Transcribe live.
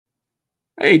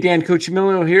Hey, Dan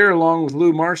Cochimillo here, along with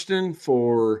Lou Marston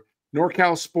for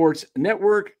NorCal Sports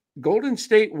Network. Golden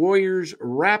State Warriors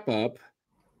wrap up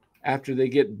after they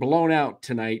get blown out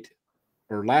tonight,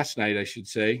 or last night, I should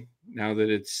say, now that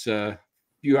it's a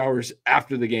few hours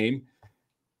after the game.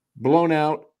 Blown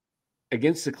out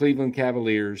against the Cleveland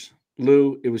Cavaliers.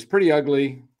 Lou, it was pretty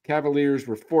ugly. Cavaliers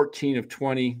were 14 of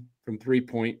 20 from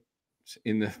 3-point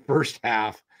in the first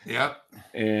half. Yep.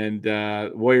 And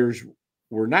Warriors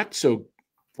were not so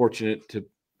fortunate to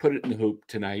put it in the hoop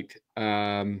tonight.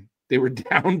 They were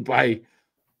down by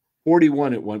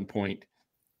 41 at one point.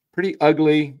 Pretty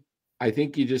ugly. I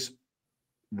think you just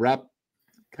put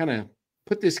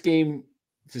this game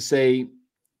to say,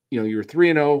 you're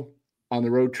 3-0 on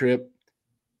the road trip.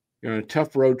 You're on a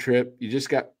tough road trip. You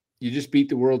just beat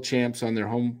the world champs on their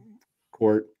home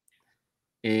court.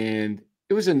 And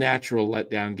it was a natural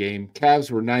letdown game. Cavs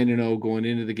were 9-0 going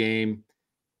into the game.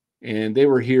 And they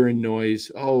were hearing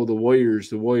noise. Oh, the Warriors,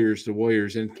 the Warriors, the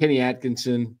Warriors. And Kenny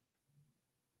Atkinson,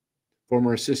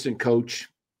 former assistant coach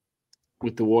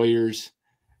with the Warriors,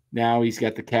 now he's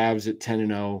got the Cavs at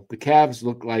 10-0. The Cavs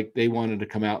look like they wanted to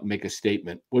come out and make a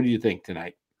statement. What do you think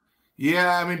tonight?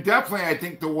 Yeah, I mean, definitely I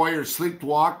think the Warriors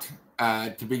sleepwalked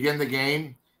to begin the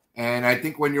game. And I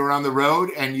think when you're on the road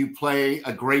and you play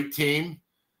a great team,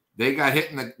 they got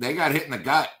hit in the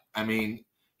gut. I mean,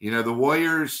 the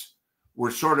Warriors were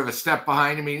sort of a step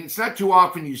behind. I mean, it's not too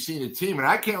often you've seen a team, and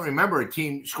I can't remember a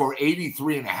team score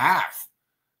 83 and a half.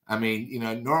 I mean,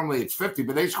 normally it's 50,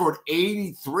 but they scored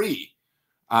 83.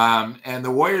 And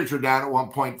the Warriors were down at one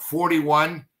point,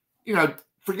 41.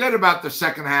 Forget about the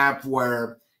second half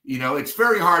where, it's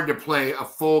very hard to play a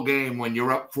full game when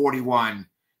you're up 41.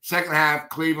 Second half,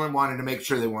 Cleveland wanted to make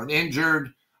sure they weren't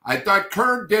injured. I thought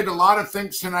Kerr did a lot of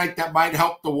things tonight that might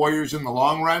help the Warriors in the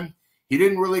long run. He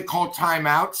didn't really call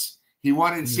timeouts. He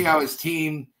wanted to see how his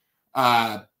team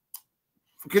because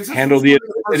this handled the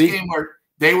first game where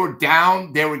they were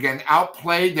down, they were getting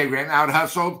outplayed, they were getting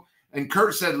out-hustled. And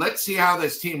Kurt said, let's see how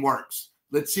this team works.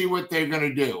 Let's see what they're going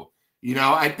to do.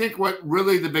 I think what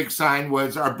really the big sign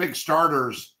was our big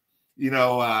starters,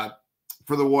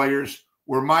 for the Warriors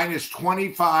were minus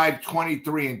 25,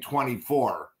 23, and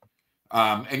 24.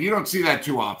 And you don't see that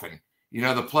too often,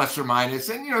 the plus or minus.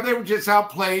 And, they were just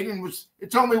outplayed, and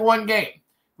it's only one game.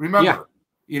 Remember,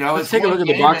 let's take a look at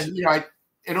the box. And,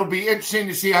 it'll be interesting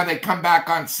to see how they come back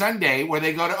on Sunday where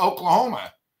they go to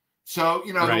Oklahoma. So,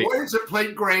 the Warriors have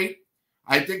played great.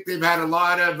 I think they've had a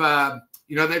lot of,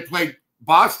 they played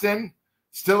Boston,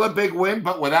 still a big win,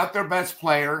 but without their best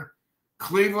player.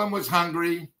 Cleveland was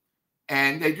hungry,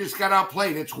 and they just got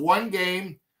outplayed. It's one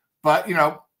game, but,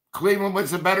 Cleveland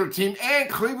was a better team, and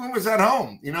Cleveland was at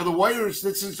home. The Warriors,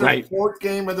 this is their fourth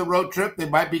game of the road trip. They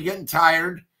might be getting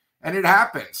tired, and it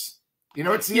happens.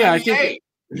 It's the NBA.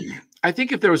 I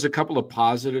think if there was a couple of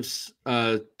positives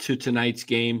to tonight's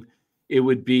game, it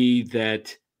would be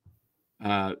that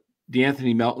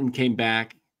DeAnthony Melton came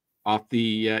back off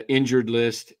the injured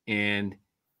list, and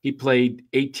he played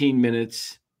 18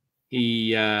 minutes.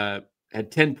 He had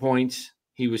 10 points.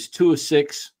 He was 2 of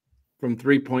 6 from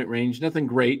 3-point range. Nothing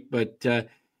great, but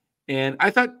and I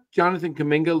thought Jonathan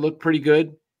Kuminga looked pretty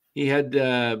good. He had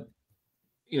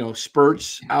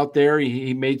spurts out there.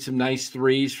 He made some nice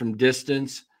threes from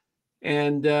distance.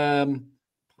 And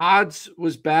Pods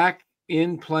was back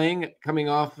in playing, coming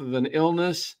off of an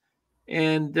illness.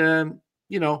 And,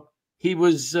 he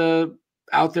was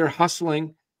out there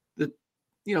hustling.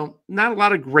 Not a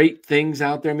lot of great things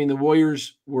out there. I mean, the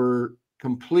Warriors were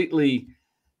completely,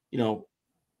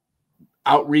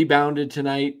 out-rebounded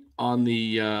tonight on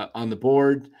the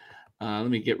board. Let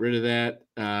me get rid of that.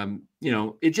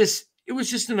 It was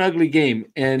just an ugly game.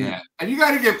 And you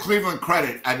got to give Cleveland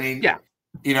credit. I mean,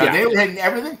 they were hitting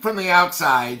everything from the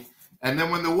outside. And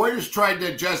then when the Warriors tried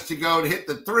to adjust to go to hit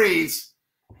the threes,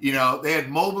 they had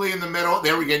Mobley in the middle.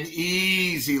 They were getting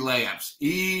easy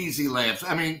layups.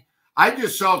 I mean, I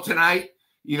just saw tonight,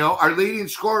 our leading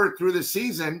scorer through the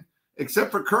season,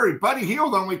 except for Curry, Buddy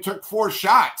Hield only took 4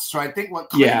 shots. So I think what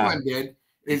Cleveland did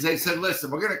is they said, listen,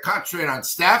 we're going to concentrate on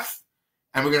Steph,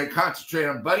 and we're going to concentrate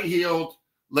on Buddy Hield.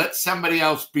 Let somebody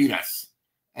else beat us.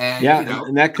 And,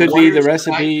 and that could be the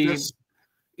recipe.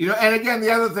 And again, the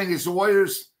other thing is the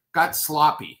Warriors got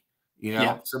sloppy.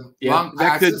 Some long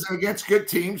passes, and against good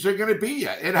teams, they're going to beat you.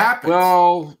 It happens.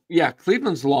 Well,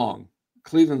 Cleveland's long.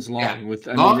 With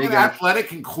long and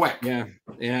athletic and quick. Yeah.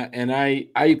 And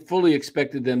I fully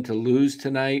expected them to lose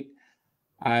tonight.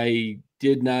 I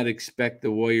did not expect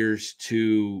the Warriors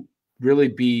to really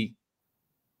be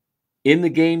in the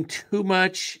game too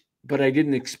much, but I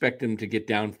didn't expect them to get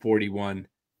down 41.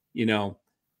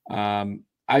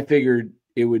 I figured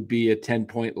it would be a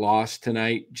 10-point loss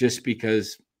tonight, just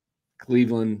because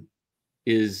Cleveland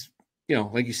is,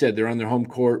 like you said, they're on their home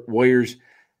court. Warriors,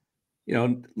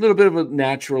 a little bit of a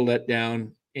natural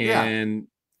letdown, and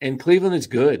Cleveland is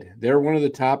good. They're one of the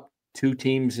top 2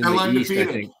 teams in the East, I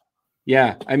think.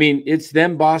 Yeah, I mean, it's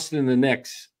them, Boston, and the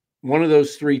Knicks. One of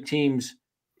those 3 teams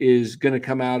is going to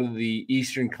come out of the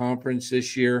Eastern Conference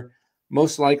this year.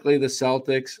 Most likely the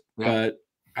Celtics, but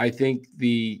I think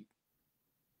the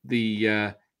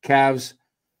Cavs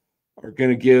are going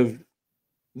to give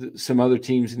some other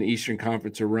teams in the Eastern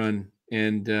Conference a run.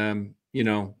 And,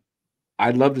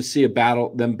 I'd love to see them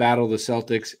battle the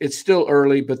Celtics. It's still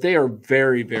early, but they are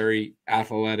very, very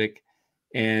athletic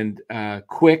and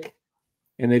quick,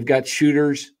 and they've got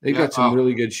shooters. They've got some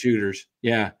really good shooters.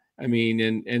 Yeah. I mean,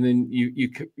 and then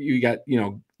you got,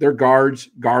 their guards,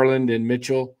 Garland and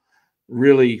Mitchell,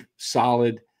 really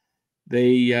solid.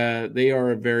 They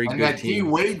are a very good that team.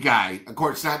 D Wade guy, of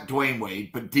course, not Dwayne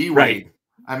Wade, but D Wade. Right.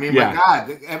 I mean, my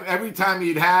God, every time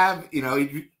you'd have,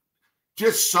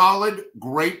 just solid,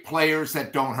 great players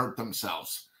that don't hurt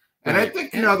themselves. And I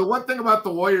think, the one thing about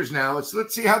the Warriors now is,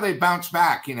 let's see how they bounce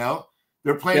back.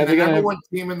 They're playing the number 1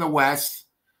 team in the West,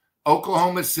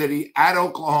 Oklahoma City, at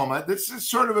Oklahoma. This is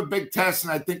sort of a big test,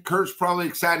 and I think Kerr's probably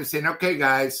excited, saying, okay,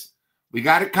 guys, we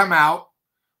got to come out.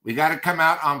 We got to come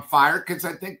out on fire, because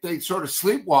I think they sort of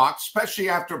sleepwalk, especially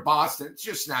after Boston. It's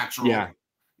just natural,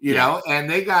 you know. And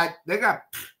they got.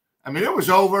 I mean, it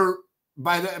was over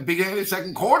by the beginning of the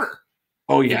second quarter.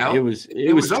 Oh yeah, it was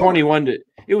 21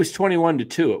 to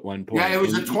 2 at one point. Yeah, it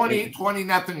was a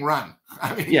 20-0 run.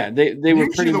 I mean, they were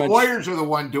pretty much. The Warriors are the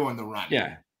one doing the run.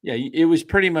 Yeah, it was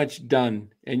pretty much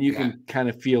done, and you can kind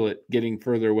of feel it getting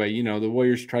further away. The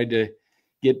Warriors tried to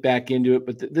get back into it,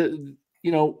 but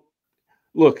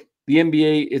look, the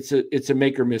NBA, it's a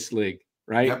make or miss league,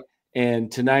 right? Yep.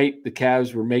 And tonight the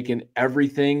Cavs were making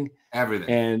everything,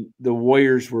 and the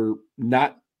Warriors were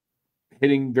not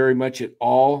hitting very much at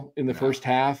all in the first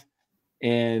half.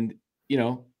 And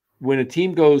when a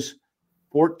team goes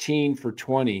 14 for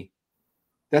 20,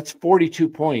 that's 42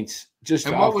 points.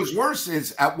 And what was worse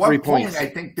is, at one point, I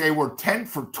think they were 10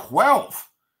 for 12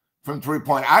 from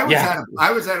 3-point. I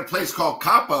was at a place called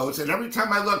Capo's, and every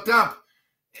time I looked up,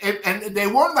 and they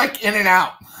weren't like in and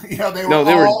out.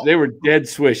 They were dead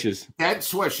swishes. Dead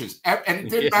swishes. And it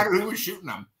didn't matter who was shooting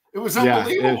them. It was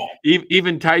unbelievable.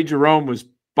 Even Ty Jerome was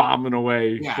bombing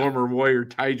away. Former Warrior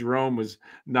Ty Jerome was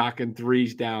knocking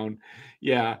threes down.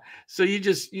 Yeah. So you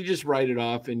just write it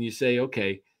off and you say,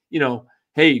 okay,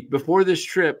 hey, before this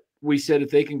trip, we said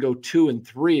if they can go 2 and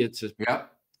 3, it's a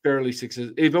fairly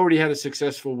successful. They've already had a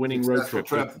successful winning road trip.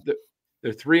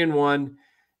 They're 3-1.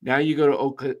 Now you go to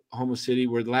Oklahoma City,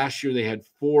 where last year they had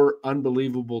 4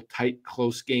 unbelievable tight,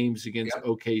 close games against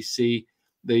OKC.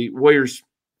 The Warriors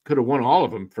could have won all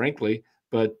of them, frankly,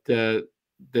 but I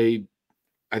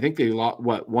think they lost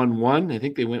 1-1. I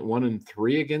think they went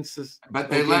 1-3 against this. But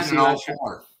they led in all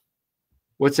 4.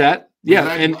 What's that?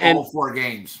 And all 4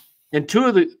 games. And two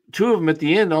of them at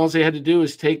the end, all they had to do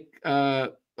is take a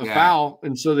foul,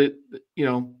 and so that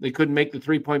they couldn't make the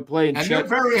 3-point play. And they're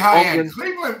very high end.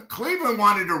 Cleveland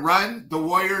wanted to run. The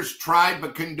Warriors tried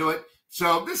but couldn't do it.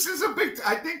 So this is a big.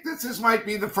 I think this might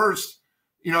be the first,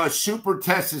 a super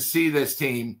test to see this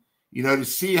team. To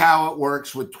see how it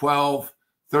works with 12,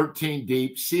 13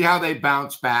 deep. See how they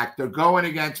bounce back. They're going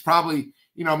against probably,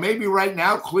 maybe right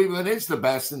now Cleveland is the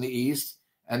best in the East,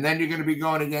 and then you're going to be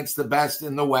going against the best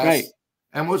in the West, right.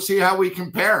 And we'll see how we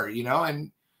compare.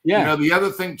 And the other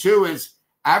thing too is,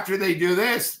 after they do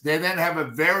this, they then have a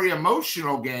very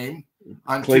emotional game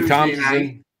on Klay Tuesday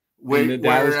night,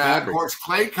 where of course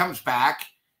Klay comes back,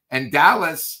 and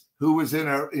Dallas, who was in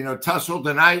a tussle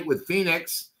tonight with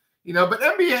Phoenix, but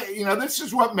NBA, this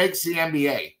is what makes the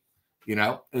NBA.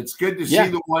 It's good to see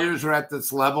the Warriors are at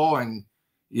this level, and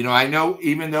I know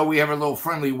even though we have a little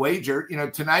friendly wager,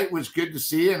 tonight was good to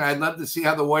see, and I'd love to see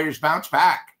how the Warriors bounce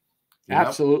back.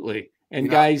 Absolutely, and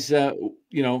guys, as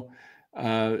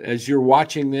you're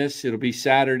watching this, it'll be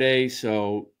Saturday.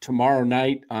 So tomorrow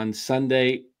night on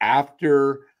Sunday,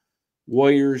 after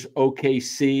Warriors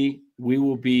OKC, we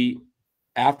will be,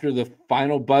 after the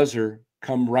final buzzer,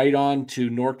 come right on to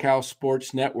NorCal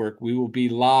Sports Network. We will be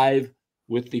live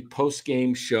with the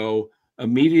post-game show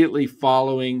immediately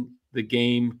following the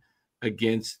game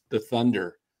against the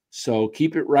Thunder. So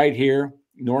keep it right here,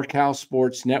 NorCal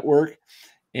Sports Network.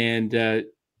 And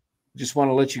just want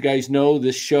to let you guys know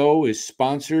this show is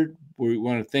sponsored. We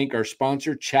want to thank our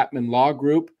sponsor, Chapman Law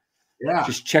Group. Yeah.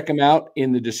 Just check them out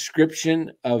in the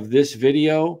description of this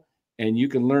video, and you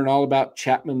can learn all about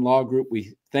Chapman Law Group.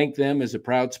 We thank them as a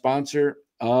proud sponsor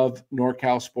of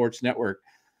NorCal Sports Network.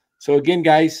 So again,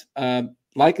 guys,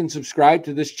 like and subscribe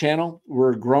to this channel.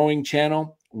 We're a growing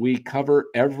channel. We cover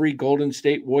every Golden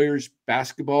State Warriors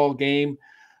basketball game.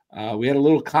 We had a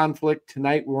little conflict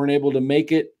tonight. We weren't able to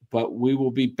make it, but we will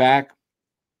be back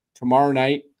tomorrow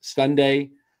night,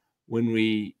 Sunday, when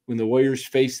the Warriors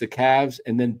face the Cavs,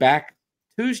 and then back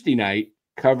Tuesday night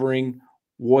covering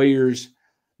Warriors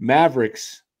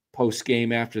Mavericks post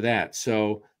game after that.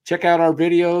 So check out our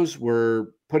videos. We're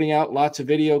putting out lots of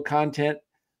video content.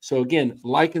 So again,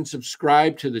 like and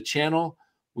subscribe to the channel.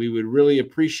 We would really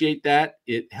appreciate that.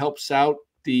 It helps out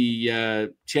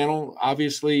the channel,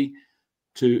 obviously,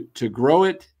 to grow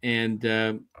it.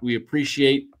 And we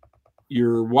appreciate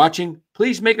your watching.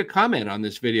 Please make a comment on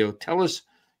this video. Tell us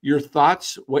your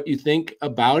thoughts, what you think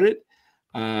about it.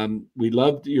 We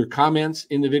loved your comments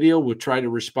in the video. We'll try to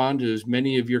respond to as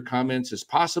many of your comments as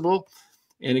possible.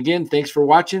 And again, thanks for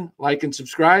watching. Like and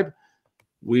subscribe.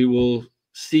 We will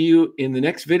see you in the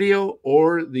next video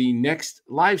or the next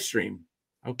live stream.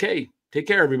 Okay, take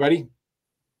care, everybody.